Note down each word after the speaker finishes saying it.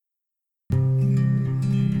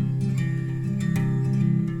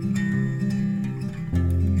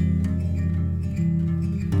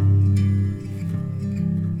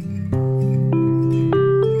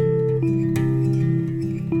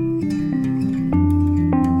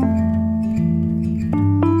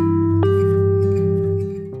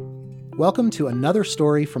Welcome to another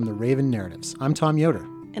story from the Raven Narratives. I'm Tom Yoder.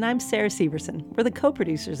 And I'm Sarah Severson. We're the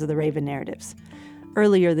co-producers of the Raven Narratives.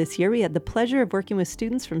 Earlier this year, we had the pleasure of working with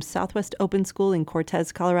students from Southwest Open School in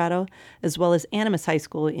Cortez, Colorado, as well as Animas High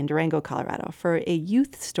School in Durango, Colorado, for a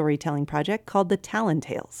youth storytelling project called the Talon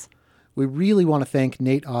Tales. We really want to thank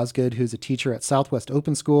Nate Osgood, who's a teacher at Southwest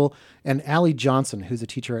Open School, and Allie Johnson, who's a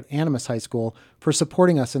teacher at Animas High School, for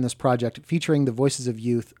supporting us in this project featuring the voices of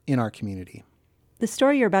youth in our community. The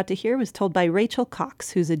story you're about to hear was told by Rachel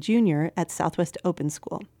Cox, who's a junior at Southwest Open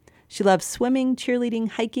School. She loves swimming, cheerleading,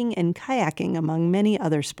 hiking, and kayaking, among many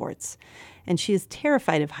other sports. And she is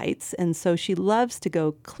terrified of heights, and so she loves to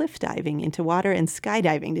go cliff diving into water and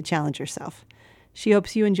skydiving to challenge herself. She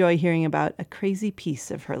hopes you enjoy hearing about a crazy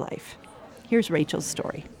piece of her life. Here's Rachel's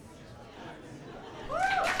story.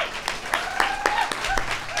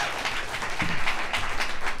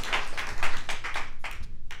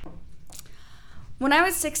 When I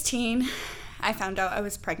was 16, I found out I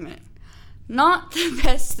was pregnant. Not the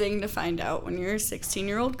best thing to find out when you're a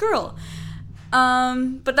 16-year-old girl.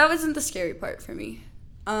 But that wasn't the scary part for me.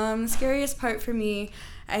 The scariest part for me,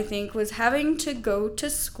 I think, was having to go to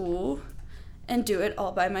school and do it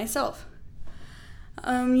all by myself.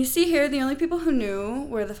 You see here, the only people who knew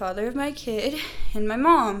were the father of my kid and my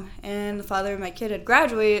mom. And the father of my kid had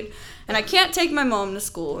graduated, and I can't take my mom to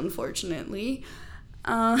school, unfortunately.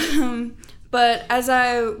 But as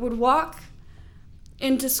I would walk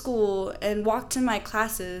into school and walk to my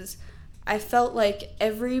classes, I felt like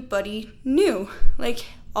everybody knew. Like,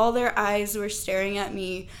 all their eyes were staring at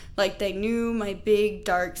me like they knew my big,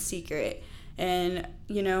 dark secret. And,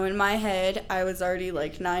 you know, in my head, I was already,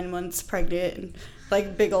 9 months pregnant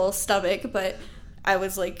and, big ol' stomach, but I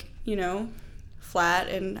was, flat,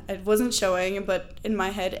 and it wasn't showing, but in my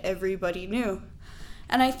head, everybody knew.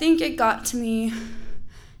 And I think it got to me,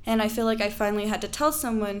 and I feel like I finally had to tell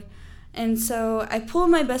someone. And so I pulled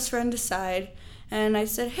my best friend aside, and I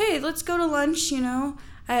said, hey, let's go to lunch, I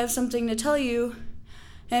have something to tell you.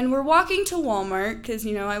 And we're walking to Walmart, because,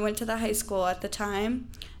 I went to the high school at the time.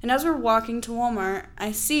 And as we're walking to Walmart,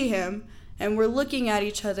 I see him, and we're looking at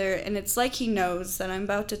each other, and it's like he knows that I'm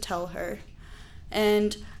about to tell her.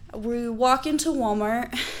 And we walk into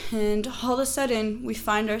Walmart, and all of a sudden, we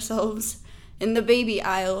find ourselves in the baby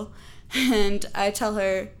aisle, and I tell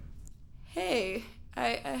her, hey,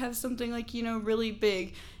 I have something, really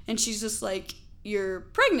big. And she's just like, you're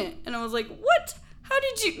pregnant. And I was like, what? How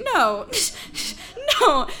did you know?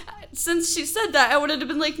 No. Since she said that, I would have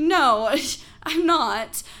been like, no, I'm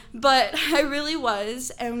not. But I really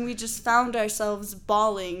was. And we just found ourselves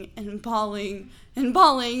bawling and bawling and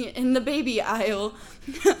bawling in the baby aisle.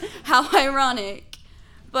 How ironic.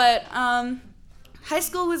 But high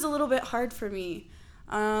school was a little bit hard for me.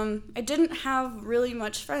 I didn't have really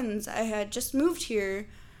much friends. I had just moved here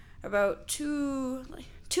about two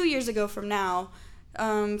years ago from now,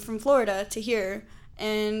 from Florida to here,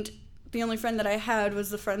 and the only friend that I had was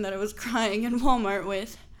the friend that I was crying in Walmart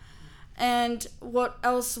with. And what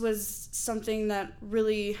else was something that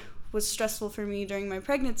really was stressful for me during my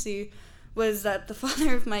pregnancy was that the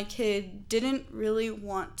father of my kid didn't really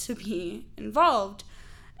want to be involved.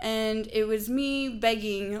 And it was me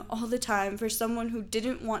begging all the time for someone who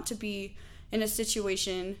didn't want to be in a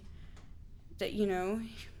situation that,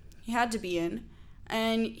 he had to be in.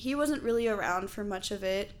 And he wasn't really around for much of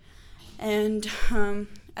it. And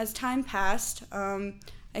as time passed, I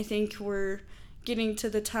think we're getting to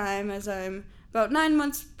the time as I'm about 9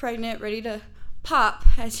 months pregnant, ready to pop,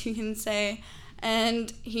 as you can say.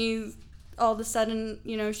 And he all of a sudden,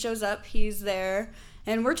 shows up. He's there.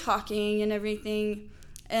 And we're talking and everything.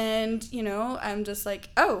 And, I'm just like,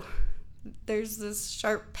 oh, there's this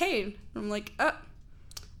sharp pain. I'm like, oh,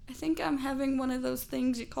 I think I'm having one of those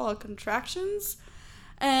things you call contractions.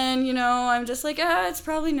 And, I'm just like, it's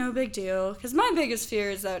probably no big deal. Because my biggest fear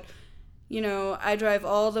is that, I drive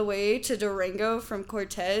all the way to Durango from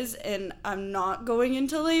Cortez and I'm not going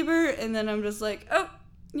into labor. And then I'm just like, oh,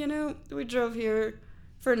 we drove here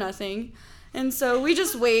for nothing. And so we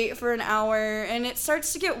just wait for an hour, and it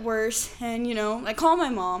starts to get worse. And, I call my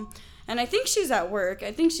mom, and I think she's at work.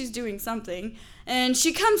 I think she's doing something. And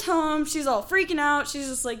she comes home. She's all freaking out. She's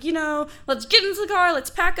just like, let's get into the car. Let's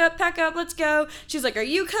pack up, let's go. She's like, are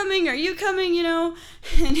you coming? And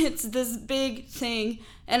it's this big thing.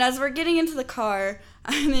 And as we're getting into the car,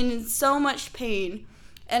 I'm in so much pain.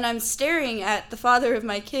 And I'm staring at the father of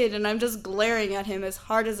my kid, and I'm just glaring at him as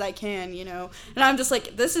hard as I can, And I'm just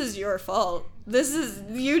like, this is your fault.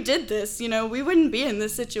 you did this, we wouldn't be in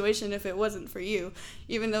this situation if it wasn't for you,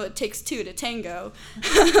 even though it takes two to tango.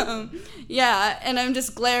 Yeah, and I'm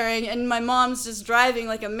just glaring, and my mom's just driving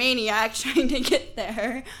like a maniac trying to get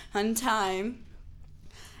there on time.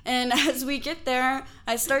 And as we get there,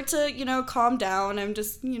 I start to, calm down. I'm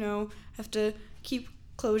just, have to keep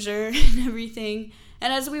closure and everything.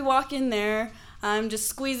 And as we walk in there, I'm just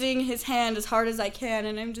squeezing his hand as hard as I can,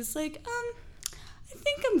 and I'm just like, I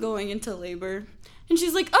think I'm going into labor. And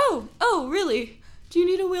she's like, oh, really? Do you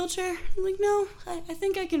need a wheelchair? I'm like, no, I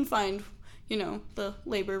think I can find, the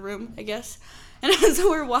labor room, I guess. And as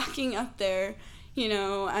we're walking up there,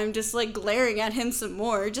 I'm just like glaring at him some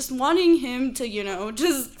more, just wanting him to,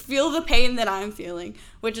 just feel the pain that I'm feeling,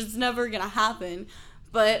 which is never gonna happen.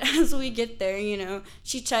 But as we get there,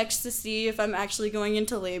 she checks to see if I'm actually going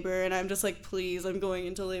into labor, and I'm just like, please, I'm going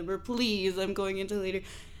into labor. Please, I'm going into labor.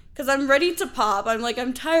 Because I'm ready to pop. I'm like,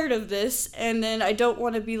 I'm tired of this, and then I don't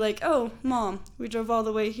want to be like, oh, Mom, we drove all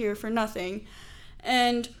the way here for nothing.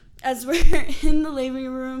 And as we're in the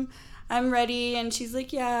labor room, I'm ready, and she's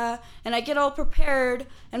like, yeah, and I get all prepared,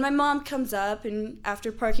 and my mom comes up, and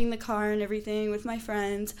after parking the car and everything with my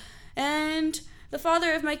friends, and the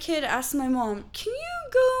father of my kid asks my mom, can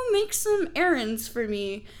you go make some errands for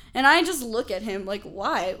me? And I just look at him like,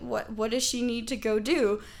 why? What does she need to go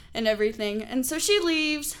do? And everything. And so she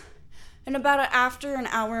leaves, and after an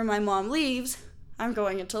hour my mom leaves, I'm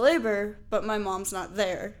going into labor, but my mom's not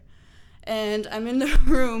there. And I'm in the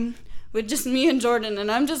room with just me and Jordan,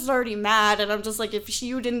 and I'm just already mad, and I'm just like, if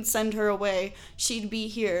you didn't send her away, she'd be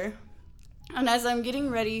here. And as I'm getting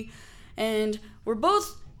ready, and we're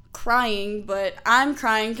both crying, but I'm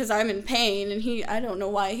crying because I'm in pain, and I don't know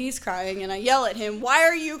why he's crying, and I yell at him, why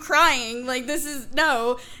are you crying? Like, this is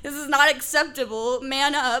not acceptable,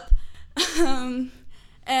 man up.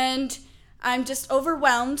 And I'm just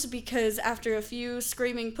overwhelmed because after a few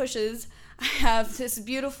screaming pushes, I have this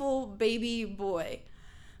beautiful baby boy.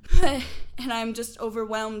 And I'm just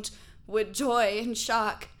overwhelmed with joy and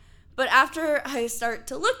shock. But after I start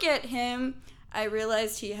to look at him, I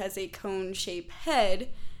realized he has a cone-shaped head,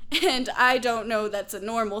 and I don't know that's a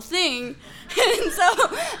normal thing. And so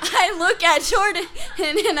I look at Jordan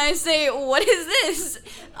and I say, what is this?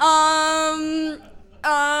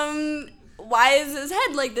 Why is his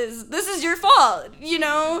head like this? This is your fault,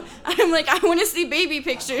 I'm like, I want to see baby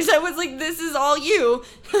pictures. I was like, this is all you.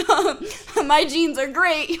 My genes are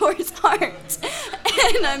great, yours aren't.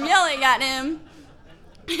 And I'm yelling at him.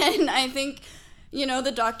 And I think,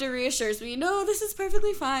 the doctor reassures me, no, this is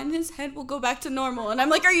perfectly fine. His head will go back to normal. And I'm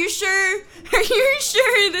like, are you sure? Are you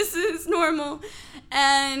sure this is normal?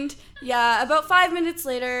 And yeah, about 5 minutes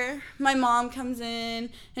later, my mom comes in,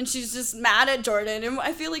 and she's just mad at Jordan. And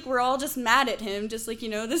I feel like we're all just mad at him, just like,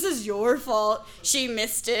 this is your fault. She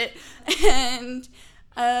missed it. And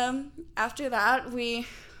after that, we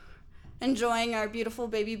enjoying our beautiful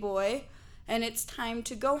baby boy, and it's time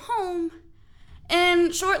to go home.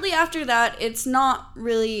 And shortly after that, it's not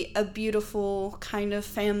really a beautiful kind of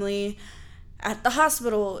family at the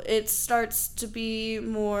hospital. It starts to be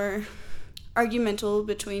more argumental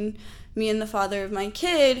between me and the father of my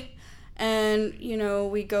kid. And,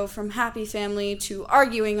 we go from happy family to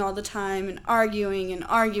arguing all the time and arguing and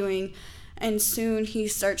arguing. And soon he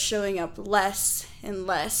starts showing up less and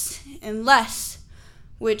less and less,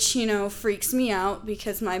 which, freaks me out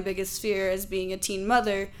because my biggest fear as being a teen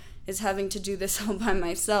mother is having to do this all by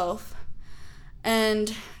myself.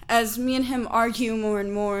 And as me and him argue more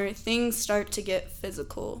and more, things start to get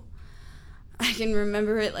physical. I can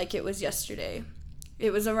remember it like it was yesterday.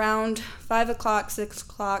 It was around 5 o'clock, 6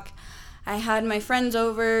 o'clock. I had my friends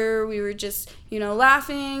over. We were just,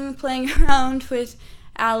 laughing, playing around with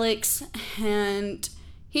Alex, and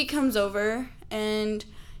he comes over, and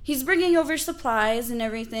he's bringing over supplies and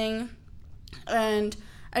everything. And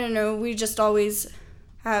I don't know, we just always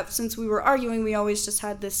since we were arguing, we always just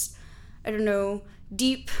had this,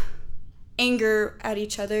 deep anger at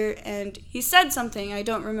each other. And he said something, I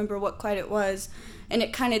don't remember what quite it was, and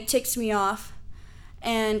it kind of ticked me off.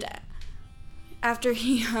 And after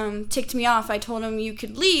he ticked me off, I told him you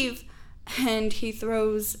could leave, and he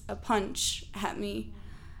throws a punch at me.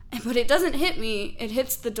 But it doesn't hit me, it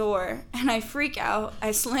hits the door, and I freak out.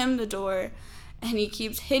 I slam the door, and he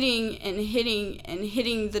keeps hitting and hitting and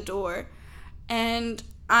hitting the door. And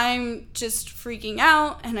I'm just freaking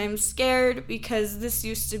out, and I'm scared because this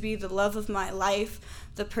used to be the love of my life,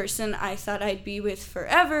 the person I thought I'd be with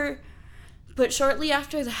forever. But shortly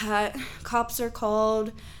after that, cops are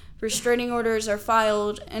called, restraining orders are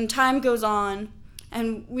filed, and time goes on,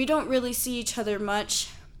 and we don't really see each other much.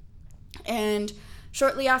 And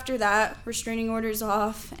shortly after that, restraining orders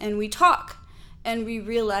off, and we talk. and we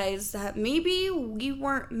realized that maybe we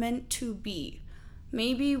weren't meant to be.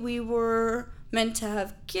 Maybe we were meant to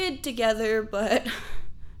have kid together, but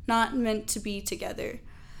not meant to be together.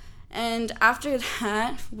 And after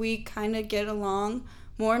that, we kind of get along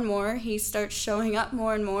more and more. He starts showing up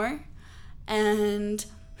more and more, and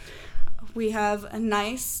we have a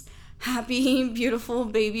nice, happy, beautiful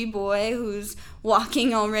baby boy who's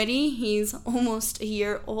walking already. He's almost a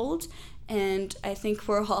year old, and I think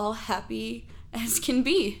we're all happy as can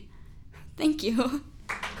be. Thank you.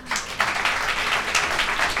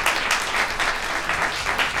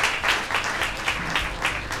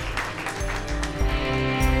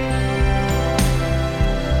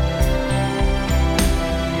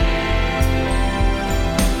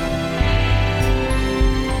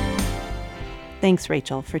 Thanks,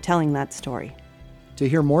 Rachel, for telling that story. To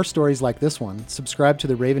hear more stories like this one, subscribe to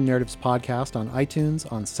the Raven Narratives podcast on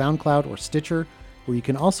iTunes, on SoundCloud, or Stitcher, where you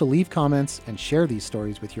can also leave comments and share these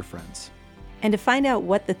stories with your friends. And to find out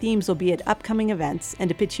what the themes will be at upcoming events and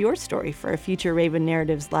to pitch your story for a future Raven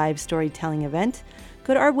Narratives live storytelling event,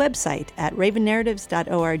 go to our website at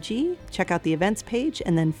ravennarratives.org, check out the events page,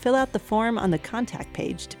 and then fill out the form on the contact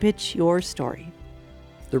page to pitch your story.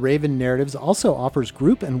 The Raven Narratives also offers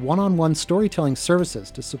group and one-on-one storytelling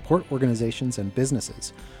services to support organizations and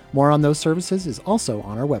businesses. More on those services is also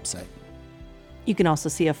on our website. You can also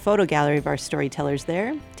see a photo gallery of our storytellers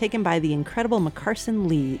there, taken by the incredible McCarson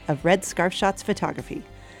Lee of Red Scarf Shots Photography.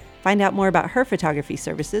 Find out more about her photography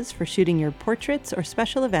services for shooting your portraits or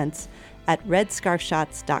special events at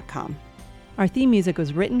redscarfshots.com. Our theme music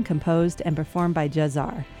was written, composed, and performed by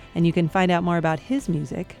Jazar, and you can find out more about his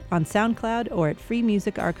music on SoundCloud or at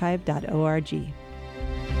freemusicarchive.org.